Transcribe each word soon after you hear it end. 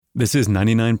This is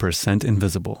 99%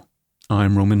 Invisible.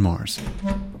 I'm Roman Mars.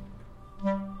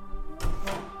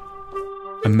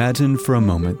 Imagine for a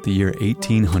moment the year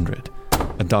 1800.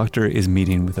 A doctor is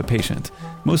meeting with a patient,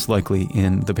 most likely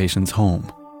in the patient's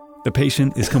home. The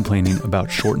patient is complaining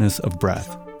about shortness of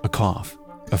breath, a cough,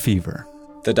 a fever.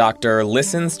 The doctor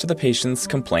listens to the patient's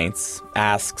complaints,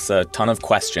 asks a ton of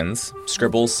questions,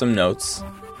 scribbles some notes.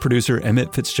 Producer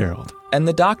Emmett Fitzgerald. And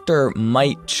the doctor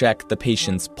might check the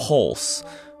patient's pulse.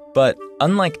 But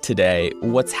unlike today,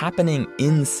 what's happening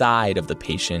inside of the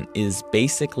patient is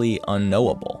basically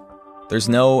unknowable. There's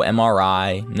no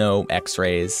MRI, no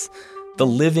x-rays. The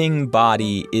living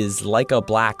body is like a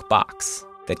black box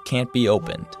that can't be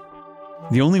opened.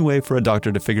 The only way for a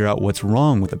doctor to figure out what's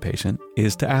wrong with a patient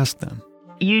is to ask them.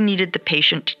 You needed the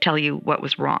patient to tell you what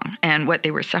was wrong and what they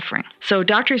were suffering. So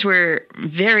doctors were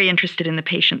very interested in the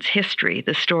patient's history,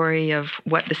 the story of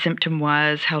what the symptom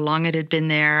was, how long it had been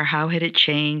there, how had it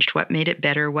changed, what made it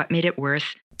better, what made it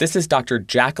worse. This is Dr.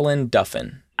 Jacqueline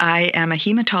Duffin. I am a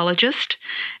hematologist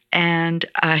and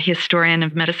a historian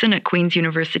of medicine at Queen's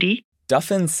University.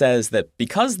 Duffin says that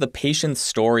because the patient's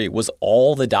story was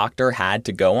all the doctor had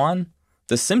to go on,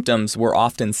 the symptoms were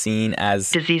often seen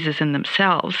as diseases in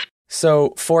themselves.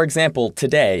 So, for example,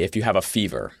 today, if you have a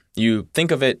fever, you think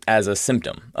of it as a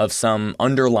symptom of some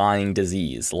underlying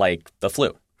disease like the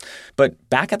flu. But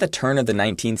back at the turn of the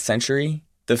 19th century,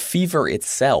 the fever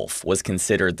itself was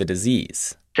considered the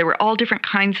disease. There were all different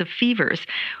kinds of fevers,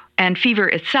 and fever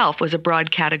itself was a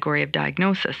broad category of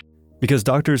diagnosis. Because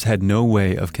doctors had no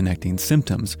way of connecting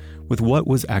symptoms with what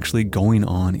was actually going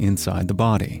on inside the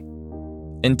body.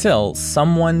 Until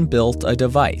someone built a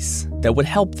device that would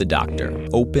help the doctor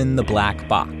open the black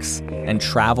box and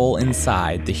travel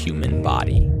inside the human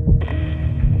body.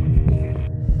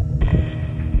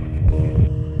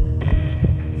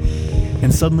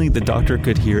 And suddenly the doctor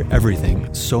could hear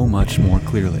everything so much more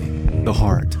clearly. The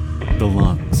heart, the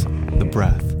lungs, the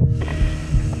breath.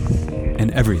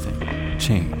 And everything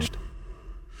changed.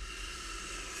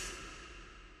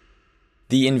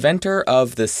 The inventor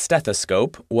of the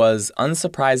stethoscope was,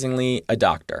 unsurprisingly, a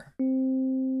doctor.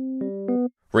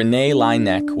 René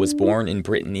Laennec was born in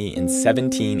Brittany in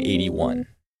 1781,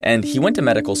 and he went to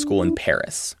medical school in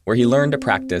Paris, where he learned to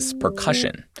practice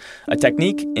percussion, a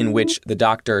technique in which the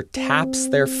doctor taps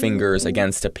their fingers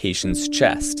against a patient's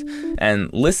chest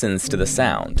and listens to the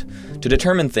sound to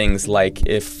determine things like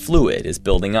if fluid is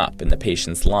building up in the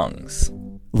patient's lungs.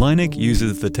 Laennec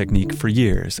uses the technique for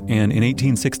years, and in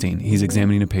 1816, he's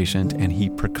examining a patient and he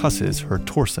percusses her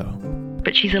torso.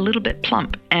 But she's a little bit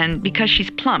plump, and because she's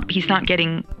plump, he's not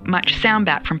getting much sound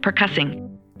back from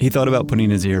percussing. He thought about putting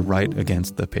his ear right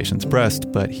against the patient's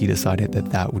breast, but he decided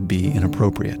that that would be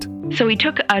inappropriate. So he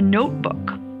took a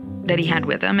notebook that he had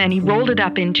with him, and he rolled it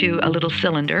up into a little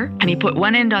cylinder, and he put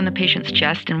one end on the patient's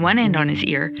chest and one end on his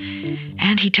ear,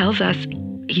 and he tells us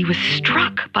he was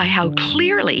struck by how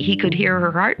clearly he could hear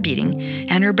her heart beating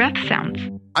and her breath sounds.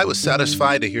 I was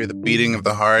satisfied to hear the beating of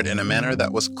the heart in a manner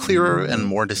that was clearer and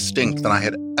more distinct than I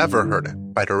had ever heard it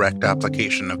by direct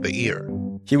application of the ear.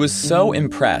 He was so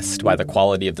impressed by the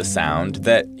quality of the sound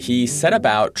that he set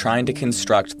about trying to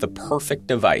construct the perfect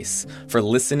device for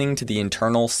listening to the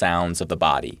internal sounds of the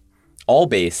body, all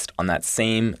based on that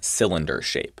same cylinder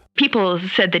shape. People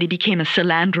said that he became a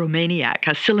cylindromaniac,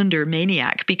 a cylinder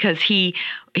maniac, because he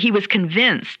was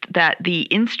convinced that the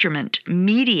instrument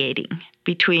mediating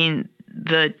between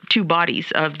the two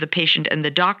bodies of the patient and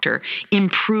the doctor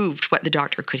improved what the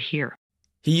doctor could hear.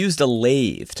 He used a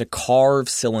lathe to carve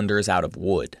cylinders out of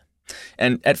wood.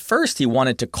 And at first he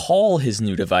wanted to call his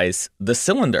new device the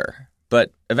cylinder,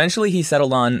 but eventually he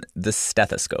settled on the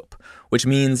stethoscope, which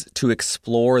means to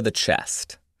explore the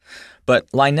chest. But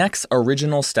Laennec's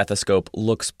original stethoscope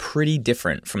looks pretty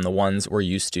different from the ones we're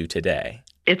used to today.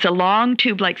 It's a long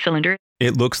tube-like cylinder.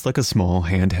 It looks like a small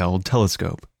handheld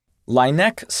telescope.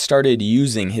 Laennec started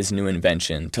using his new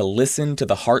invention to listen to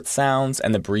the heart sounds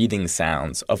and the breathing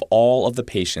sounds of all of the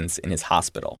patients in his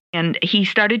hospital. And he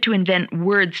started to invent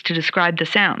words to describe the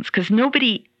sounds, because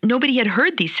nobody had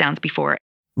heard these sounds before.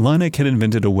 Laennec had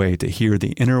invented a way to hear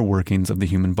the inner workings of the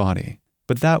human body,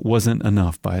 but that wasn't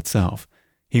enough by itself.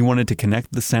 He wanted to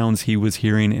connect the sounds he was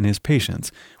hearing in his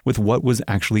patients with what was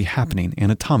actually happening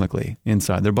anatomically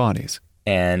inside their bodies.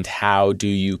 And how do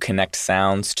you connect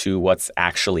sounds to what's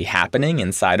actually happening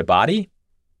inside a body?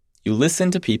 You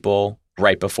listen to people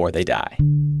right before they die.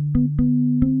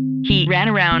 He ran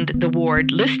around the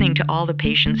ward listening to all the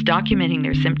patients, documenting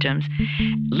their symptoms,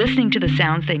 listening to the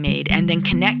sounds they made, and then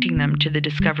connecting them to the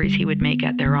discoveries he would make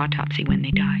at their autopsy when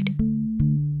they died.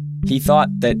 He thought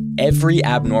that every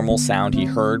abnormal sound he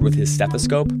heard with his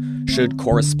stethoscope should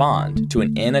correspond to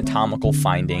an anatomical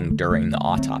finding during the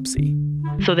autopsy.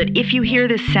 So that if you hear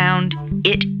this sound,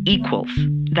 it equals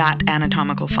that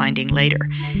anatomical finding later.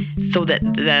 So that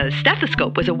the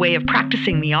stethoscope was a way of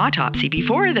practicing the autopsy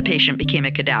before the patient became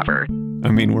a cadaver. I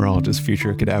mean, we're all just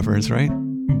future cadavers, right?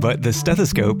 But the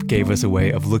stethoscope gave us a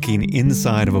way of looking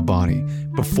inside of a body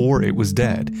before it was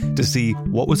dead to see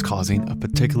what was causing a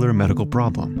particular medical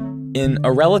problem. In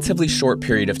a relatively short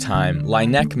period of time,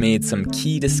 Laennec made some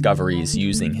key discoveries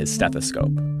using his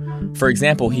stethoscope. For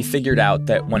example, he figured out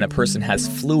that when a person has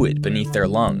fluid beneath their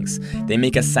lungs, they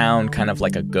make a sound kind of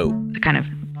like a goat. A kind of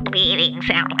bleeding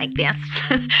sound like this.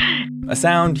 A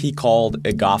sound he called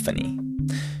egophony.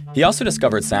 He also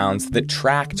discovered sounds that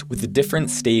tracked with the different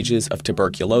stages of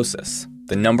tuberculosis,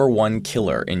 the #1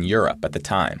 killer in Europe at the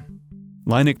time.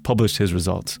 Laennec published his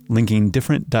results, linking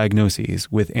different diagnoses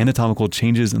with anatomical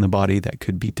changes in the body that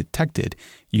could be detected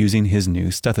using his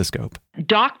new stethoscope.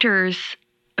 Doctors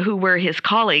who were his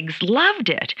colleagues loved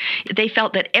it. They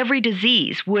felt that every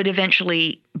disease would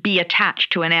eventually be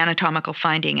attached to an anatomical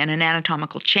finding and an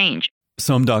anatomical change.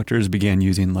 Some doctors began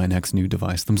using Laennec's new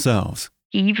device themselves.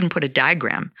 He even put a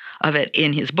diagram of it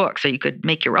in his book, so you could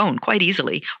make your own quite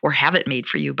easily or have it made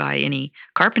for you by any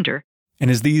carpenter. And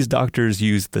as these doctors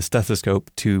used the stethoscope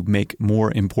to make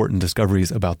more important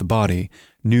discoveries about the body,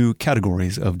 new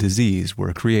categories of disease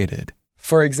were created.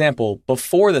 For example,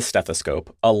 before the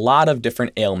stethoscope, a lot of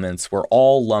different ailments were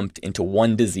all lumped into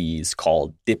one disease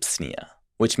called dyspnea,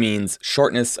 which means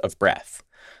shortness of breath.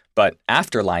 But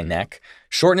after Laennec,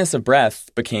 shortness of breath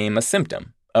became a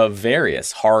symptom of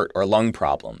various heart or lung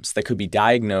problems that could be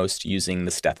diagnosed using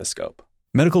the stethoscope.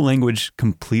 Medical language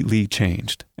completely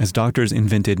changed as doctors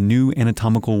invented new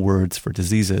anatomical words for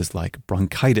diseases like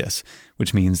bronchitis,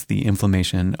 which means the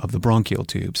inflammation of the bronchial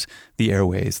tubes, the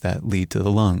airways that lead to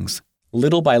the lungs.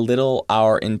 Little by little,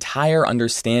 our entire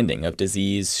understanding of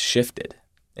disease shifted.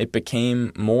 It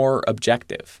became more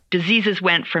objective. Diseases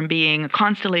went from being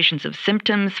constellations of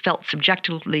symptoms felt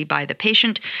subjectively by the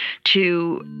patient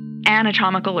to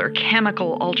anatomical or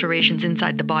chemical alterations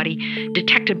inside the body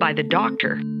detected by the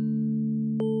doctor.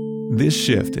 This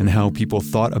shift in how people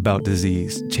thought about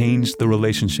disease changed the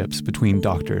relationships between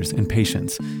doctors and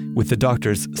patients, with the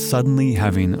doctors suddenly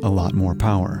having a lot more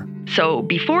power. So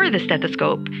before the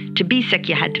stethoscope, to be sick,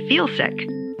 you had to feel sick.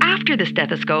 After the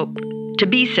stethoscope, to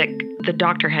be sick, the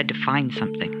doctor had to find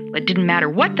something. It didn't matter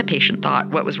what the patient thought,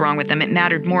 what was wrong with them. It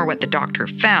mattered more what the doctor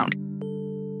found.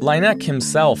 Laennec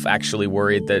himself actually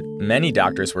worried that many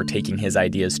doctors were taking his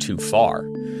ideas too far.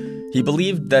 He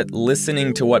believed that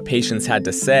listening to what patients had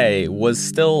to say was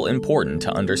still important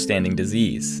to understanding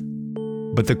disease.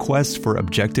 But the quest for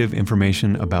objective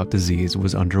information about disease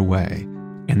was underway,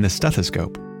 and the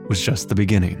stethoscope was just the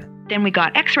beginning. Then we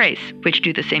got X-rays, which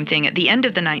do the same thing at the end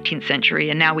of the 19th century,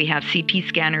 and now we have CT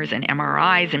scanners and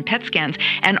MRIs and PET scans,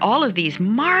 and all of these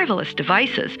marvelous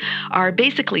devices are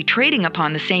basically trading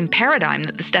upon the same paradigm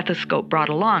that the stethoscope brought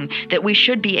along, that we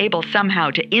should be able somehow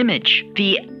to image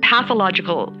the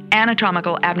pathological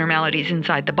anatomical abnormalities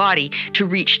inside the body to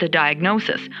reach the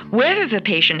diagnosis, whether the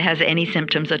patient has any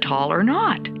symptoms at all or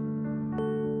not.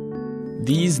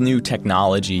 These new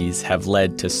technologies have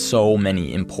led to so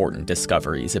many important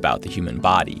discoveries about the human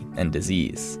body and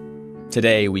disease.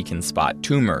 Today, we can spot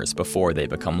tumors before they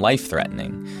become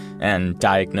life-threatening and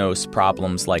diagnose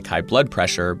problems like high blood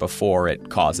pressure before it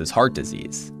causes heart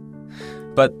disease.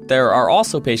 But there are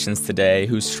also patients today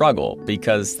who struggle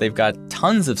because they've got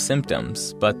tons of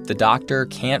symptoms, but the doctor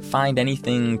can't find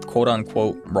anything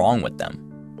quote-unquote wrong with them.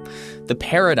 The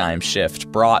paradigm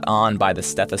shift brought on by the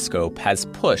stethoscope has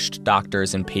pushed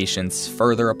doctors and patients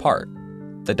further apart.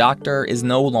 The doctor is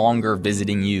no longer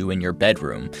visiting you in your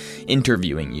bedroom,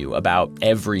 interviewing you about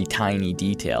every tiny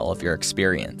detail of your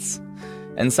experience.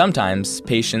 And sometimes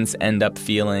patients end up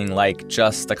feeling like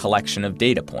just a collection of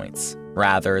data points,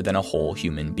 rather than a whole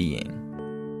human being.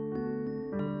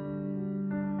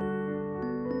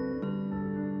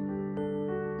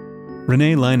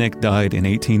 René Laennec died in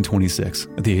 1826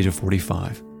 at the age of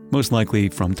 45, most likely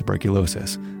from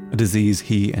tuberculosis, a disease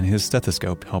he and his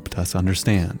stethoscope helped us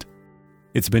understand.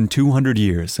 It's been 200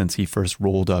 years since he first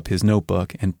rolled up his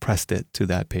notebook and pressed it to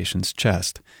that patient's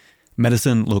chest.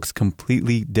 Medicine looks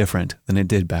completely different than it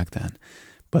did back then,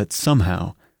 but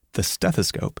somehow the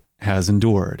stethoscope has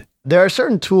endured. There are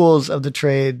certain tools of the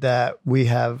trade that we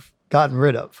have gotten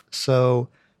rid of. So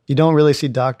you don't really see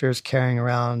doctors carrying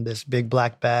around this big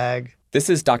black bag. This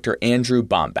is Dr. Andrew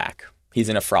Bombach. He's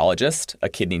a nephrologist, a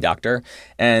kidney doctor,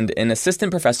 and an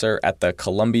assistant professor at the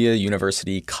Columbia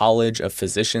University College of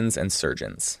Physicians and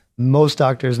Surgeons. Most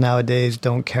doctors nowadays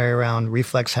don't carry around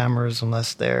reflex hammers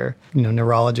unless they're,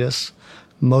 neurologists.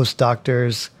 Most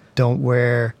doctors don't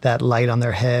wear that light on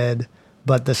their head,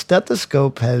 but the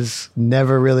stethoscope has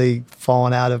never really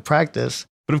fallen out of practice.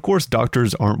 But of course,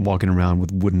 doctors aren't walking around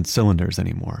with wooden cylinders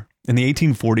anymore. In the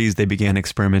 1840s, they began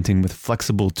experimenting with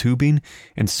flexible tubing,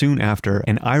 and soon after,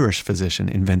 an Irish physician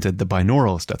invented the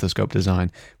binaural stethoscope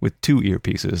design with 2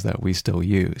 earpieces that we still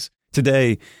use.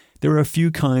 Today, there are a few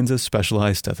kinds of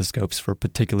specialized stethoscopes for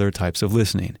particular types of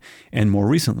listening, and more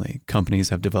recently, companies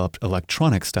have developed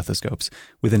electronic stethoscopes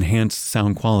with enhanced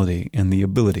sound quality and the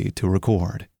ability to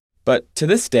record. But to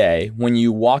this day, when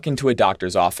you walk into a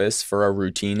doctor's office for a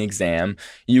routine exam,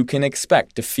 you can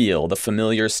expect to feel the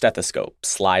familiar stethoscope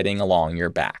sliding along your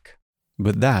back.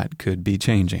 But that could be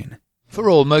changing. For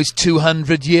almost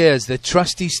 200 years, the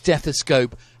trusty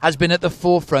stethoscope has been at the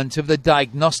forefront of the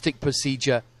diagnostic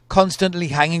procedure, constantly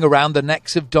hanging around the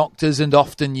necks of doctors and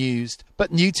often used.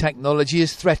 But new technology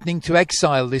is threatening to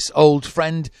exile this old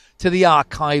friend to the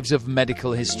archives of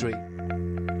medical history.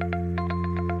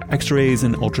 X-rays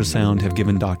and ultrasound have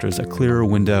given doctors a clearer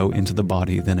window into the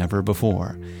body than ever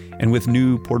before. And with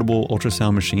new portable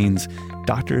ultrasound machines,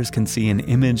 doctors can see an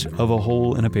image of a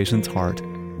hole in a patient's heart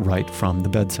right from the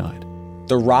bedside.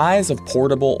 The rise of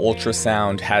portable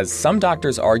ultrasound has some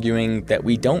doctors arguing that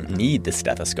we don't need the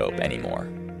stethoscope anymore.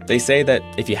 They say that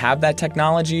if you have that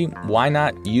technology, why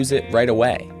not use it right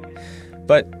away?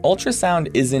 But ultrasound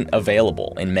isn't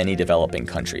available in many developing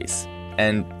countries.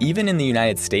 And even in the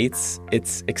United States,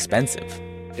 it's expensive.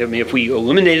 I mean, if we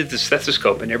eliminated the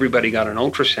stethoscope and everybody got an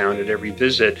ultrasound at every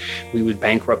visit, we would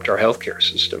bankrupt our healthcare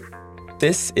system.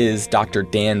 This is Dr.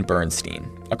 Dan Bernstein,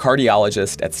 a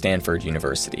cardiologist at Stanford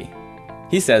University.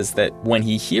 He says that when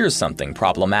he hears something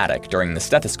problematic during the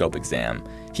stethoscope exam,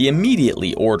 he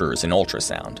immediately orders an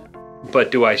ultrasound.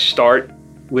 But do I start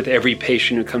with every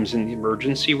patient who comes in the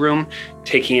emergency room,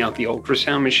 taking out the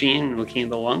ultrasound machine and looking at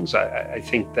the lungs? I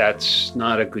think that's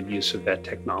not a good use of that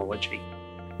technology.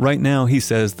 Right now, he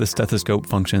says the stethoscope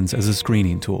functions as a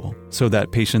screening tool so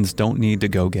that patients don't need to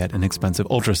go get an expensive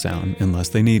ultrasound unless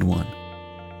they need one.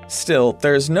 Still,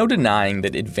 there's no denying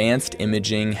that advanced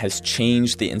imaging has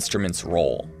changed the instrument's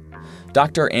role.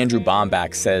 Dr. Andrew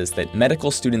Bombach says that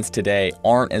medical students today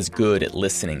aren't as good at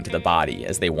listening to the body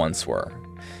as they once were.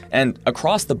 And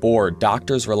across the board,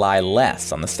 doctors rely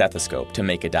less on the stethoscope to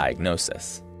make a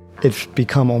diagnosis. It's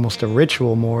become almost a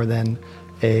ritual more than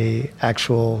an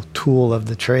actual tool of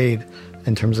the trade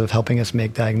in terms of helping us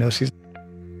make diagnoses.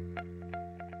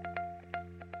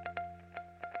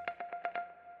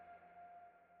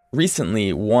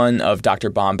 Recently, one of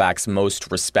Dr. Bombach's most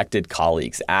respected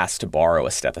colleagues asked to borrow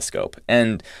a stethoscope,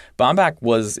 and Bombach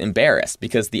was embarrassed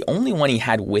because the only one he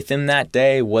had with him that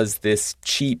day was this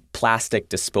cheap plastic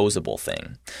disposable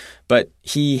thing. But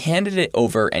he handed it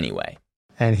over anyway.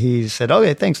 And he said,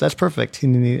 "Okay, thanks, that's perfect."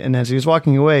 And as he was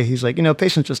walking away, he's like,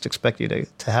 patients just expect you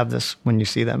to have this when you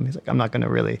see them. He's like, "I'm not going to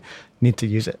really need to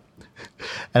use it."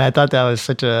 And I thought that was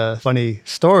such a funny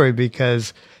story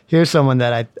because here's someone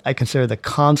that I consider the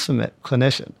consummate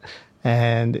clinician.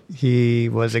 And he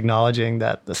was acknowledging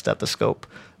that the stethoscope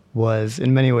was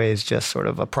in many ways just sort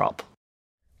of a prop.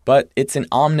 But it's an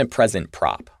omnipresent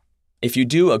prop. If you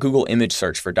do a Google image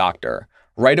search for doctor,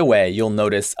 right away you'll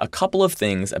notice a couple of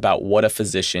things about what a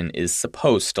physician is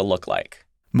supposed to look like.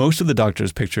 Most of the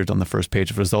doctors pictured on the first page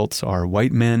of results are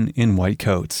white men in white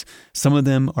coats. Some of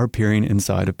them are peering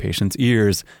inside of patients'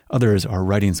 ears. Others are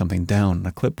writing something down on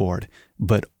a clipboard.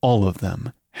 But all of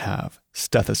them have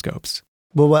stethoscopes.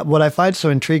 Well, what I find so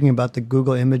intriguing about the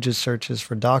Google Images searches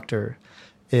for doctor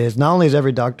is not only is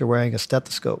every doctor wearing a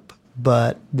stethoscope,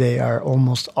 but they are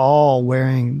almost all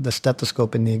wearing the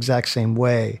stethoscope in the exact same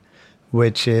way,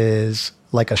 which is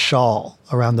like a shawl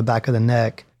around the back of the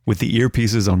neck, with the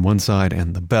earpieces on one side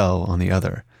and the bell on the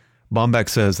other. Bombach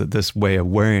says that this way of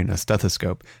wearing a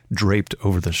stethoscope draped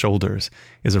over the shoulders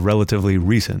is a relatively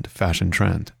recent fashion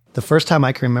trend. The first time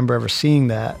I can remember ever seeing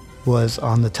that was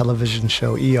on the television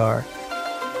show ER.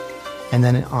 And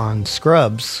then on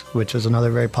Scrubs, which is another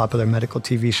very popular medical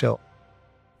TV show.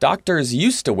 Doctors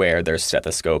used to wear their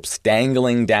stethoscopes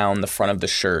dangling down the front of the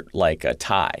shirt like a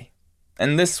tie.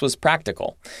 And this was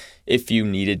practical. If you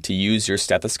needed to use your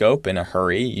stethoscope in a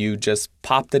hurry, you just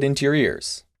popped it into your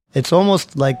ears. It's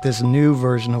almost like this new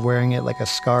version of wearing it like a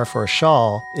scarf or a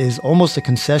shawl is almost a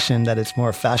concession that it's more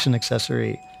a fashion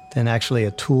accessory than actually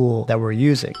a tool that we're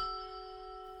using.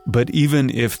 But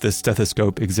even if the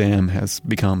stethoscope exam has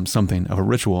become something of a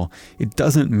ritual, it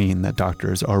doesn't mean that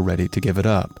doctors are ready to give it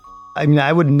up. I mean,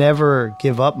 I would never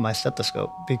give up my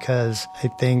stethoscope because I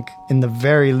think in the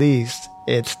very least,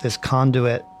 it's this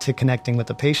conduit to connecting with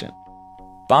the patient.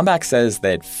 Bomback says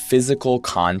that physical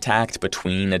contact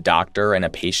between a doctor and a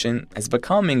patient has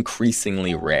become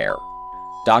increasingly rare.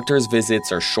 Doctors'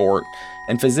 visits are short,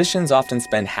 and physicians often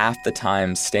spend half the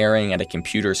time staring at a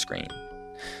computer screen.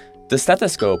 The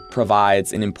stethoscope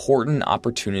provides an important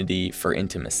opportunity for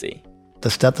intimacy. The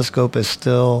stethoscope is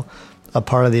still a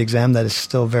part of the exam that is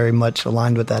still very much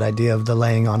aligned with that idea of the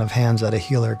laying on of hands that a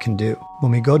healer can do.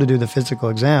 When we go to do the physical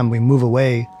exam, we move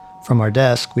away from our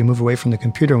desk, we move away from the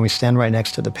computer, and we stand right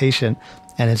next to the patient,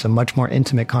 and it's a much more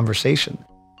intimate conversation.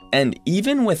 And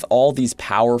even with all these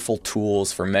powerful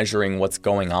tools for measuring what's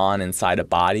going on inside a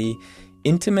body,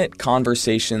 intimate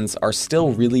conversations are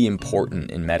still really important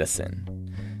in medicine.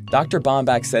 Dr.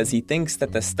 Bomback says he thinks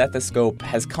that the stethoscope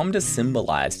has come to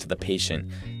symbolize to the patient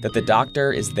that the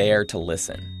doctor is there to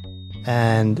listen.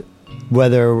 And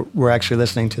whether we're actually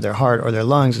listening to their heart or their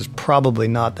lungs is probably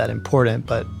not that important,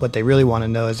 but what they really want to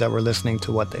know is that we're listening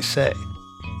to what they say.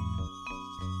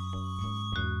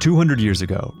 200 years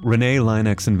ago, René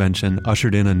Laennec's invention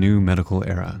ushered in a new medical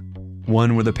era,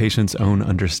 one where the patient's own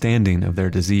understanding of their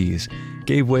disease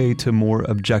gave way to more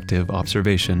objective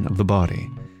observation of the body.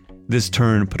 This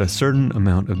turn put a certain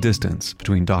amount of distance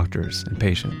between doctors and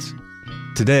patients.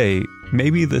 Today,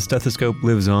 maybe the stethoscope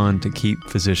lives on to keep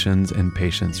physicians and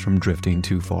patients from drifting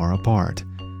too far apart,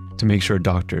 to make sure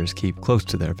doctors keep close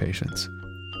to their patients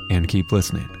and keep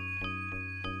listening.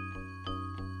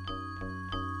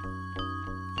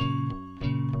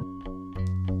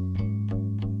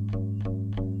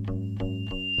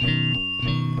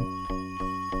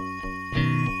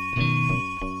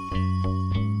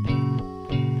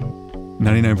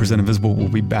 "99% Invisible" will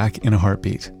be back in a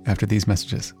heartbeat after these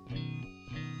messages.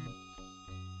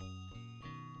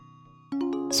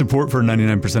 Support for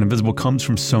 99% Invisible comes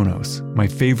from Sonos. My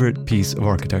favorite piece of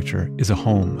architecture is a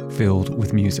home filled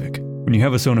with music. When you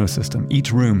have a Sonos system,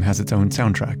 each room has its own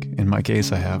soundtrack. In my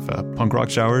case, I have punk rock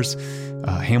showers,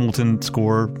 Hamilton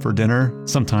score for dinner.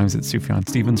 Sometimes it's Sufjan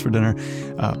Stevens for dinner.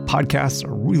 Podcasts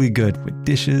are really good with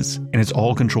dishes, and it's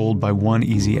all controlled by one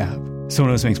easy app.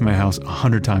 Sonos makes my house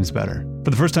 100 times better.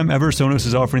 For the first time ever, Sonos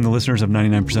is offering the listeners of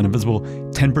 99% Invisible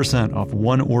 10% off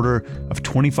one order of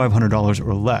 $2,500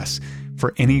 or less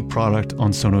for any product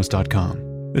on Sonos.com.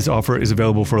 This offer is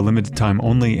available for a limited time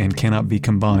only and cannot be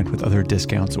combined with other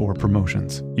discounts or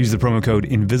promotions. Use the promo code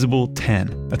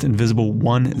INVISIBLE10, that's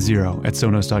INVISIBLE10 at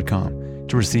Sonos.com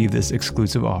to receive this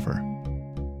exclusive offer.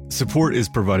 Support is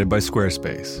provided by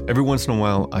Squarespace. Every once in a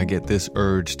while, I get this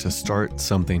urge to start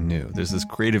something new. There's this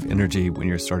creative energy when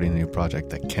you're starting a new project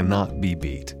that cannot be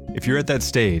beat. If you're at that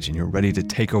stage and you're ready to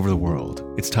take over the world,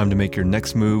 it's time to make your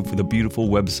next move with a beautiful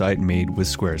website made with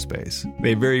Squarespace.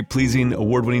 They have very pleasing,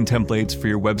 award-winning templates for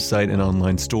your website and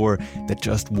online store that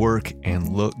just work and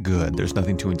look good. There's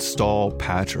nothing to install,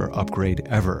 patch, or upgrade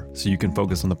ever, so you can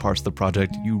focus on the parts of the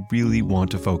project you really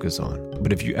want to focus on.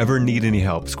 But if you ever need any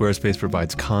help, Squarespace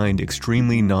provides kind,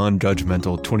 extremely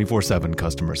non-judgmental 24/7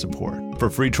 customer support. For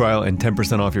a free trial and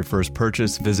 10% off your first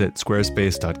purchase, visit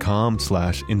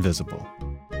squarespace.com/invisible.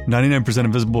 99%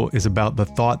 Invisible is about the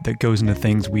thought that goes into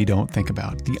things we don't think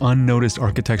about, the unnoticed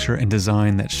architecture and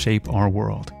design that shape our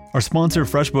world. Our sponsor,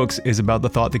 FreshBooks, is about the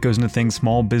thought that goes into things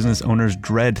small business owners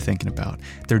dread thinking about,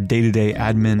 their day-to-day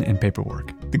admin and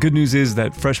paperwork. The good news is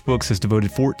that FreshBooks has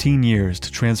devoted 14 years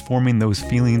to transforming those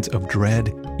feelings of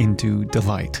dread into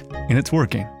delight. And it's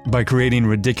working. By creating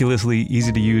ridiculously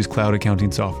easy-to-use cloud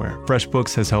accounting software,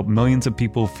 FreshBooks has helped millions of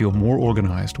people feel more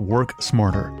organized, work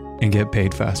smarter, and get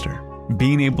paid faster.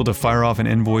 Being able to fire off an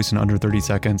invoice in under 30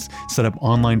 seconds, set up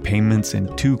online payments in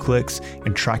 2 clicks,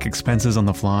 and track expenses on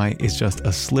the fly is just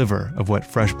a sliver of what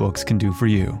FreshBooks can do for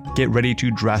you. Get ready to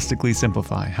drastically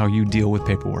simplify how you deal with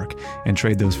paperwork and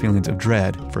trade those feelings of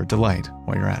dread for delight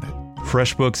while you're at it.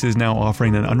 FreshBooks is now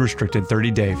offering an unrestricted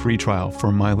 30-day free trial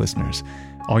for my listeners.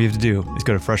 All you have to do is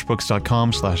go to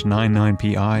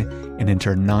freshbooks.com/99PI and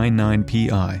enter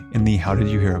 99PI in the How Did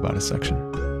You Hear About Us section.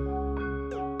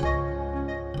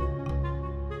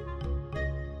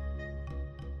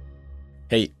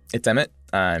 Hey, it's Emmett.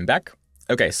 I'm back.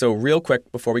 Okay, so real quick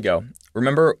before we go,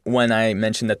 remember when I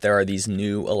mentioned that there are these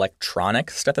new electronic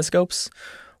stethoscopes?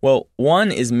 Well, one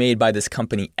is made by this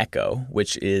company Echo,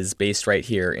 which is based right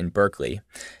here in Berkeley.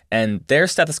 And their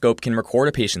stethoscope can record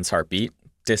a patient's heartbeat,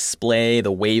 display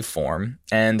the waveform,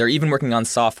 and they're even working on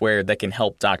software that can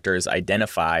help doctors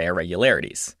identify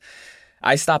irregularities.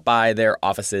 I stopped by their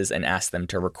offices and asked them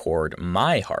to record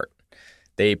my heart.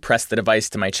 They pressed the device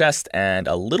to my chest, and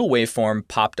a little waveform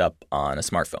popped up on a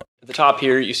smartphone. At the top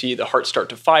here, you see the heart start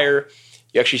to fire.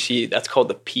 You actually see that's called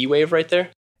the P wave right there.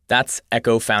 That's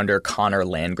Echo founder Connor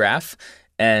Landgraf.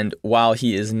 And while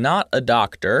he is not a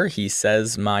doctor, he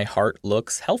says my heart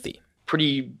looks healthy.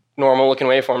 pretty normal looking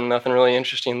waveform. Nothing really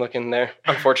interesting looking there,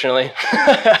 unfortunately.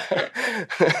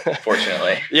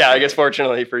 Fortunately. Yeah, I guess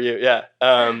fortunately for you. Yeah.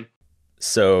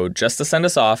 So just to send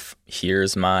us off,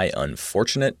 here's my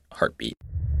unfortunate heartbeat.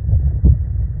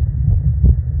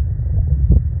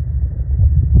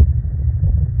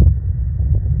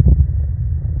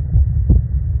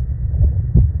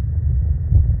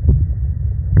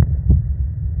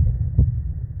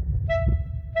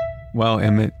 Wow,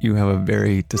 Emmett, you have a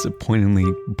very disappointingly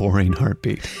boring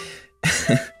heartbeat.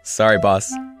 Sorry,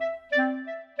 boss.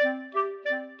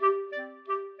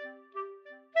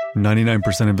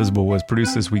 99% Invisible was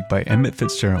produced this week by Emmett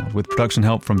Fitzgerald with production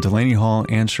help from Delaney Hall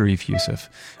and Sharif Yusuf.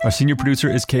 Our senior producer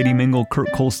is Katie Mingle. Kurt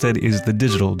Kolstead is the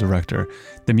digital director.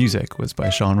 The music was by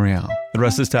Sean Real. The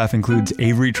rest of the staff includes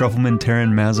Avery Trufelman,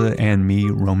 Taryn Mazza, and me,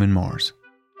 Roman Mars.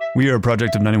 We are a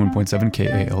project of 91.7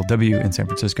 KALW in San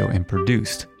Francisco and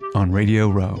produced on Radio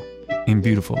Row in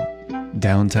beautiful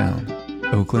downtown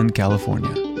Oakland, California.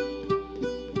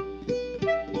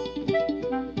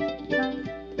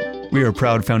 We are a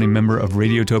proud founding member of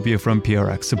Radiotopia from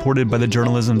PRX, supported by the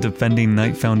Journalism Defending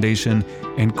Night Foundation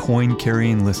and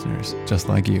coin-carrying listeners just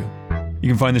like you. You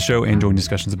can find the show and join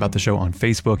discussions about the show on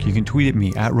Facebook. You can tweet at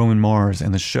me at Roman Mars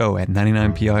and the show at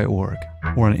 99pi.org.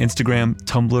 We're on Instagram,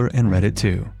 Tumblr, and Reddit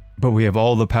too. But we have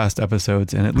all the past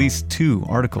episodes and at least 2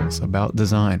 articles about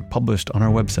design published on our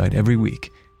website every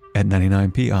week at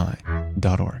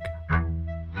 99pi.org.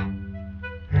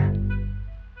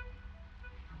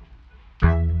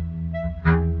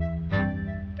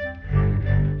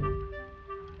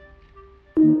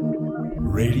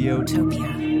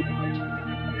 Radiotopia.